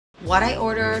what I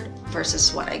ordered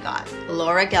versus what I got.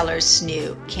 Laura Geller's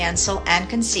new Cancel and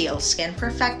Conceal Skin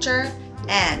Perfector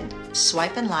and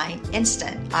Swipe and Line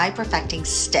Instant Eye Perfecting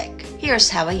Stick. Here's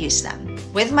how I use them.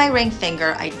 With my ring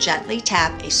finger, I gently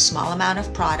tap a small amount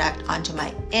of product onto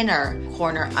my inner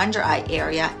corner under eye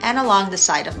area and along the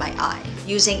side of my eye.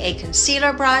 Using a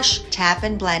concealer brush, tap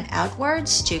and blend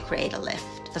outwards to create a lift.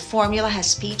 The formula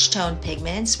has peach tone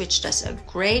pigments, which does a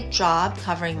great job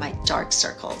covering my dark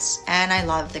circles. And I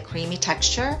love the creamy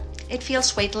texture. It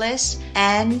feels weightless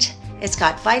and it's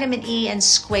got vitamin E and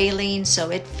squalene,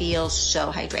 so it feels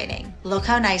so hydrating. Look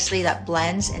how nicely that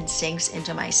blends and sinks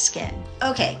into my skin.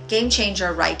 Okay, game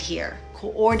changer right here.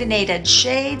 Coordinated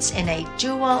shades in a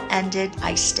dual-ended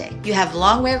eye stick. You have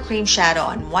long wear cream shadow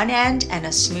on one end and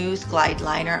a smooth glide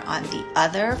liner on the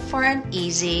other for an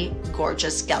easy,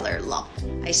 gorgeous Geller look.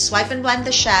 I swipe and blend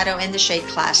the shadow in the shade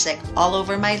Classic all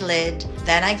over my lid.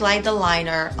 Then I glide the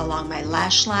liner along my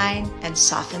lash line and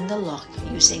soften the look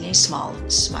using a small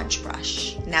smudge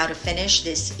brush. Now to finish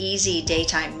this easy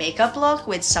daytime makeup look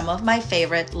with some of my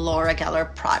favorite Laura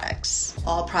Geller products.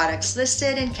 All products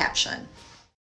listed in caption.